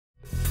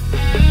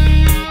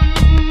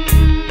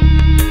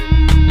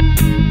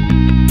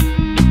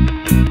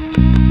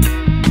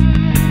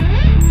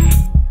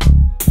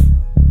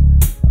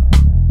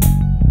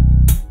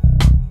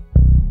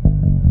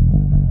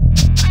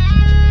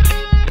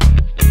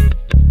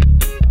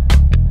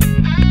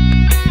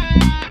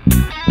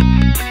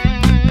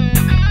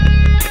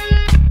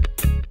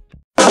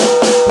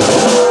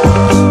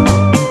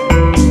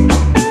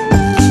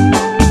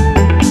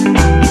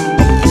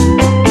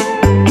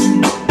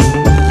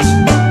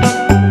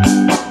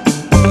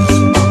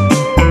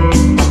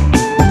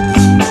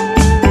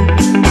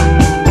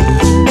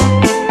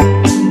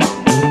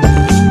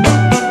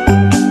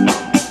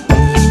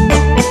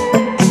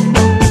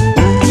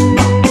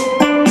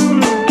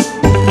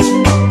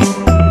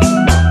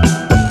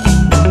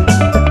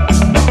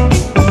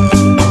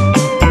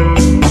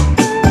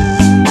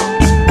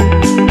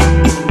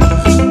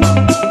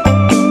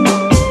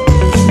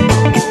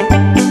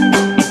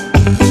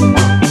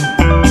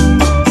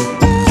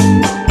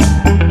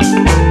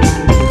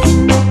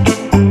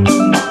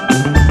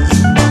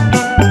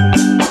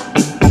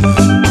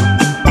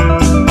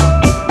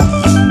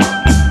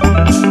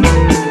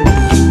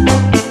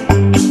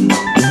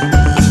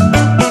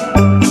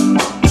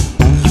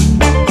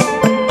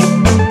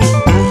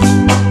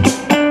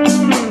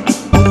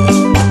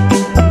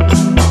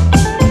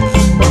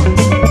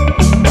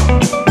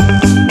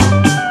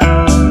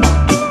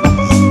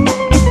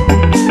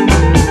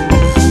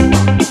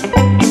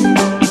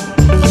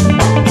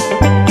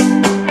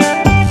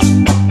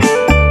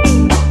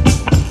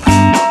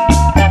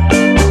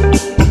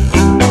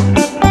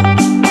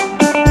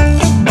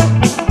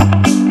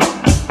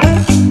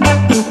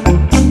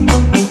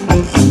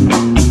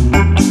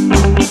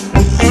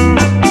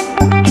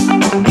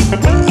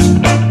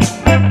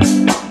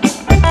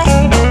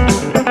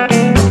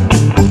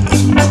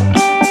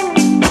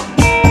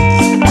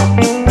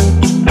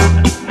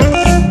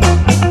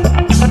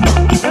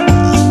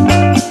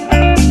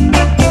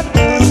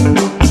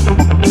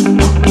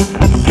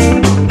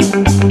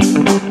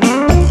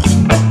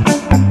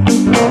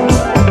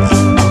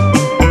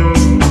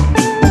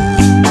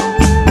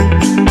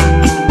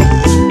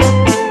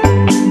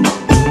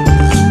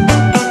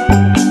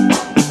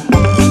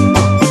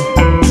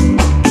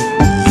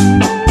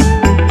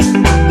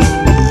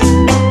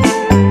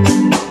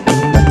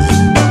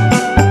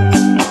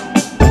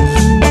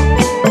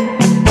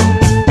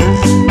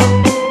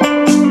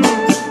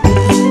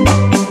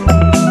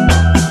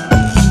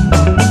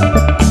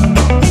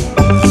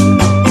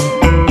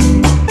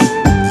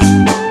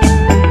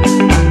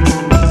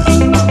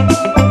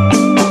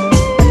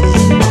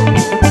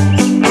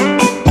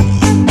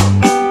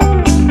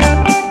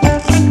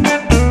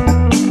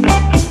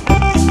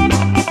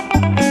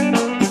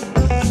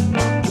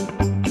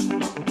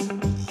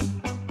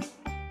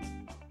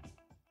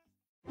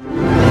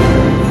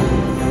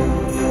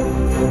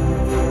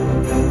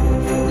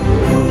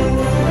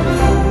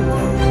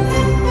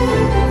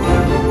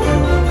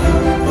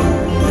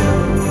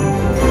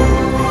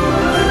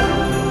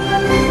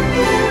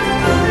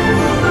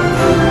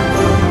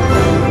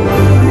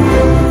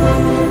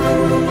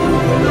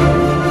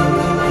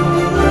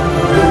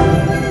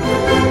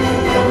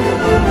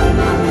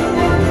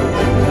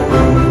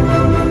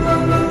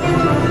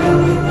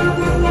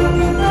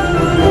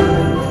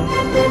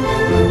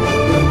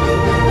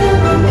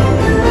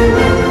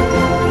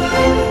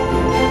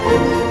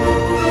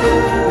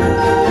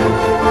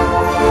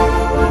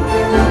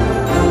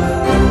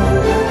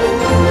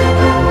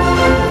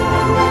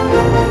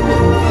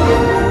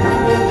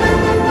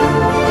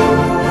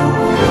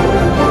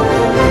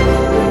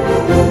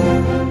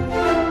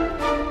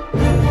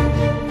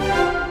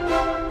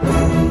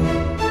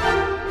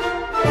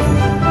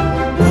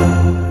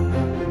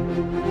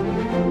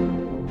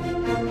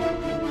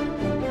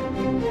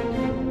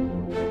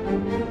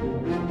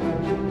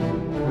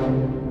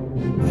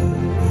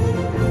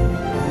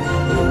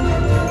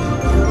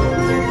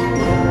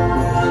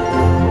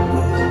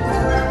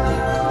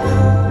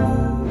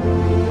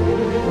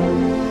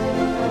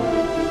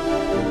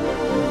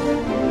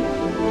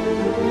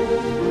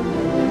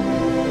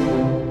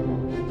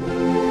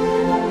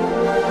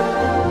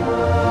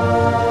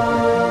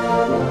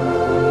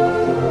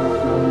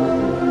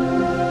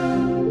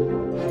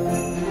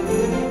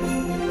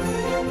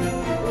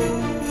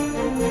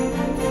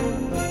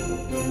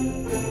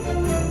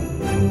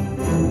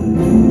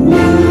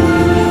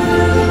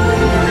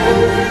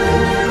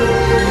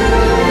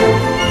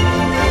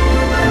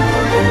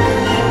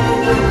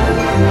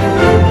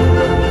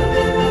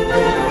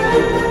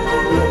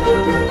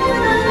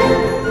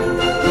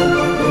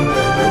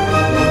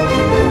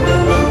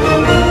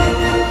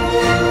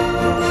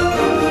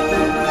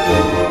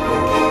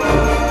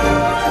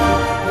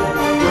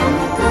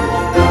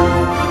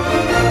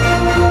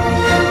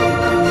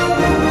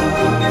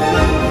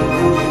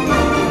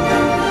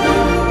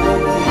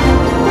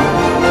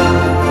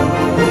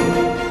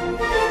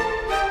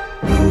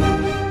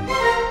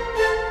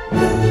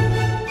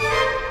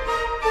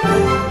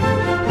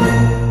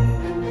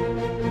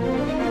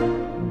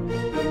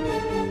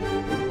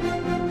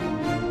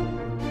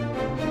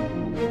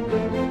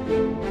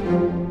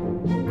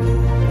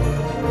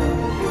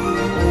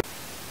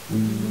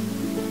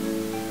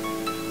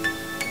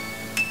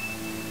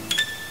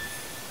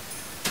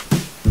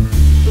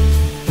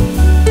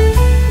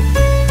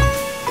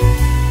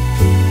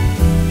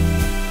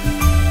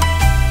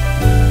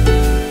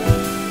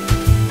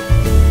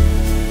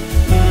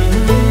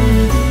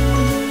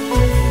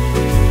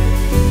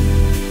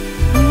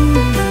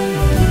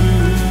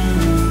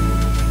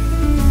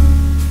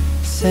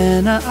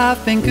Santa,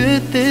 I've been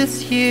good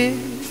this year.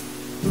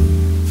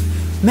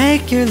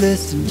 Make your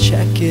list and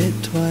check it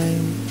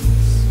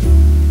twice.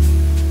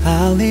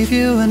 I'll leave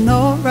you a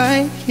note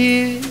right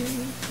here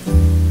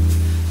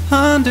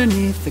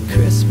underneath the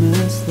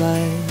Christmas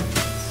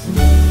lights.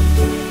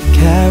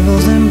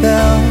 Carols and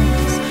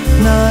bells,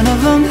 none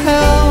of them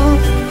help.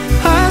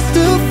 I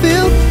still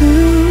feel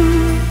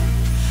blue.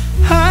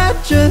 I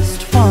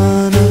just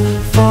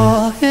wanna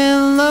fall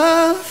in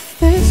love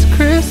this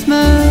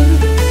Christmas.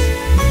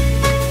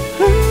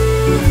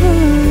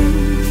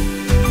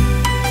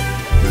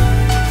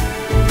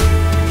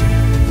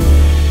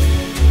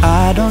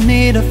 I don't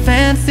need a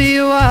fancy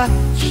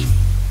watch.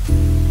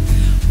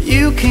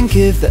 You can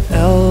give the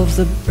elves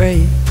a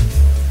break.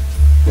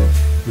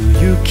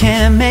 You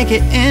can't make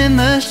it in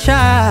the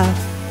shop.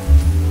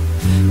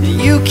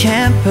 You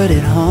can't put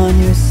it on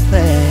your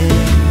sleigh.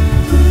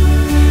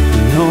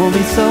 You know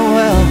me so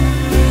well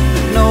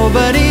that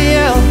nobody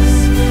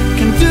else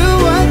can do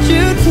what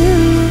you do.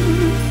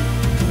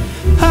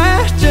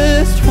 I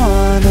just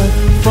wanna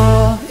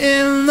fall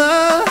in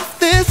love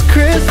this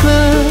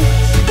Christmas.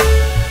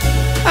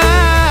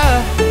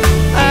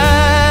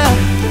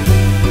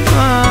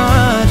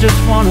 I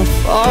just wanna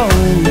fall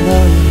in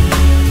love.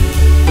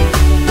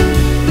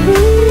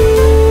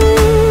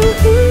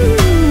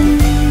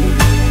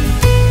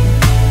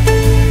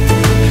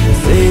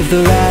 Save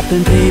the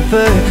wrapping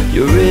paper,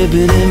 your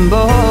ribbon and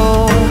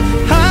bow.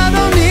 I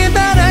don't need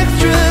that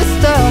extra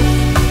stuff.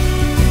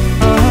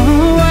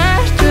 Oh,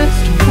 I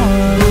just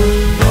wanna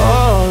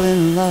fall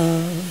in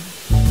love.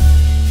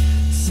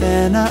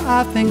 Santa,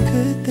 I've been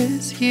good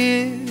this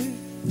year.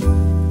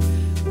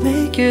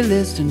 Make your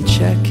list and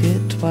check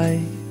it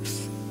twice.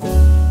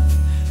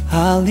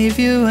 I'll leave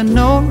you a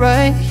note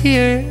right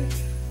here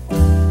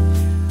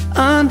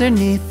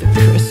underneath the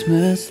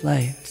Christmas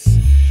lights.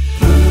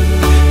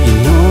 You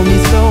know me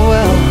so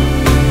well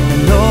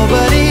and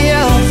nobody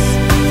else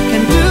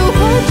can do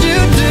what you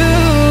do.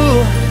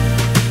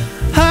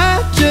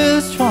 I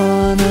just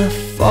wanna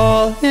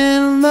fall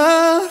in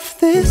love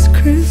this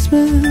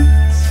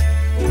Christmas.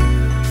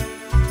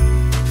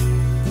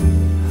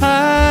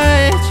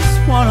 I just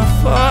wanna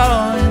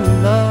fall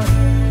in love.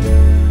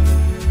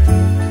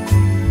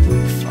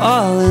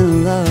 Fall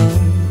in love.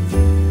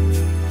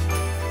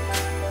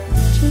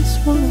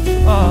 Just wanna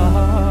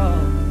fall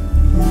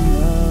in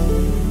love.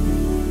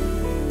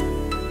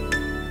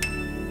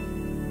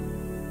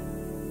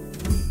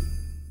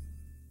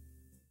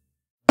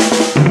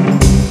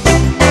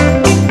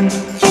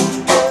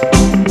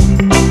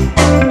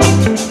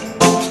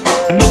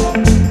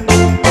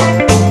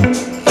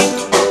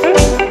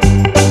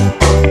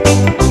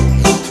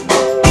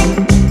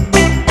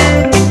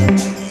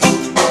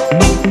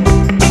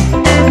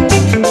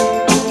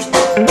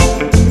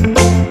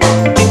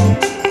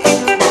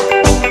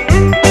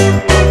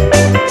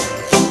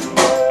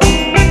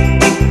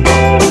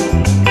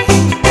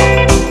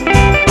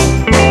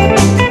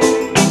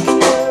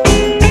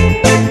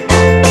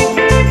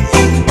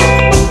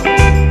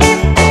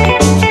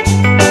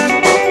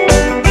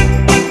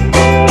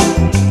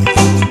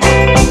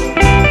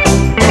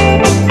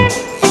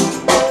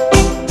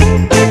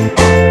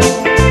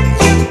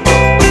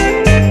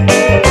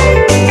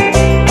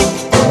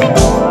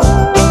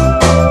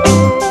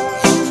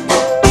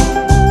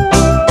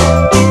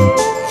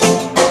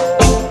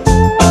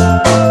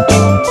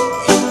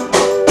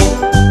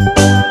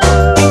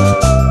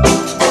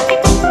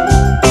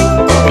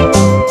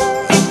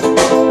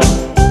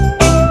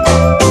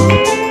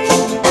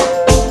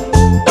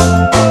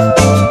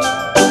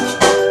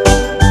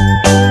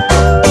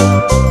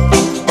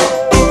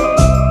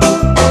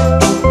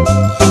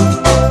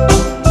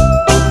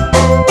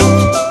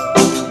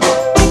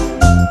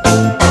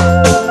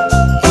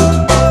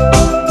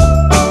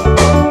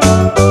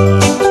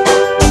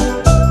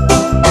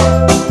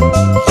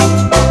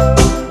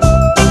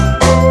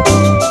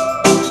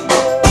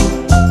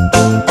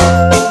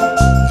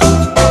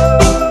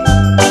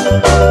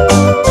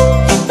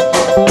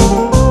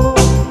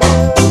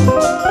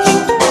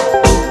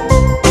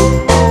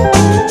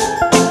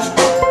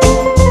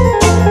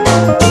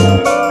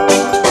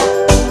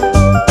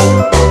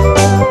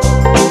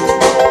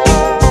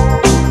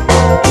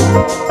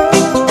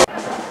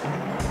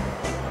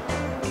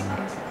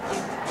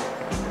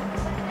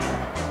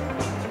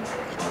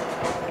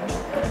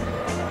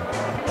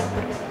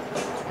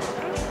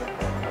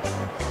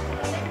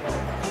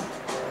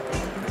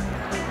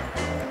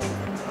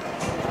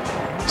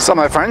 So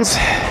my friends,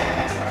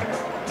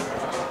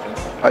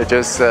 I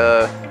just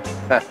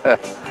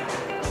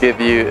give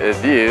you a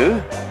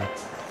view,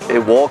 a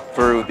walk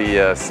through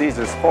the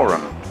Caesars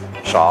Forum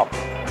shop.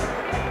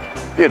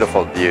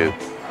 Beautiful view.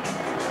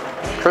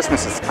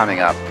 Christmas is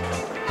coming up.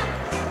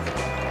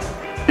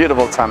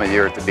 Beautiful time of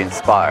year to be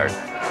inspired.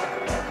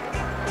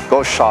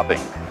 Go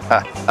shopping.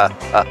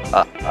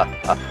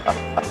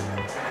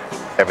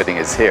 Everything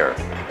is here.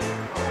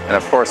 And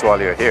of course, while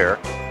you're here,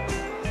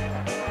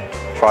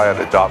 try out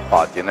the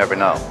jackpot. You never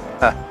know.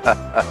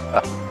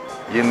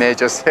 You may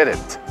just hit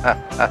it.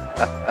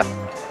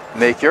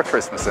 Make your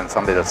Christmas and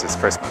somebody else's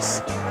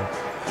Christmas.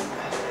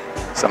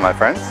 So my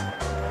friends,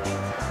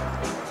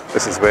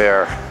 this is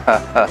where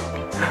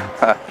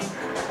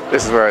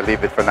this is where I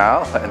leave it for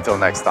now. Until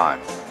next time,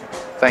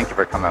 thank you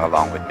for coming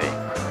along with me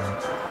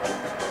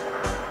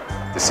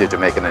to see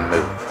Jamaican and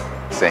Move,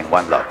 saying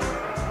one love.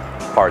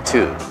 Part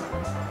 2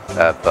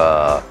 of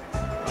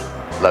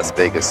Las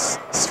Vegas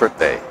Strip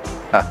Day.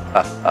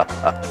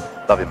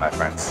 Love you, my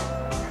friends.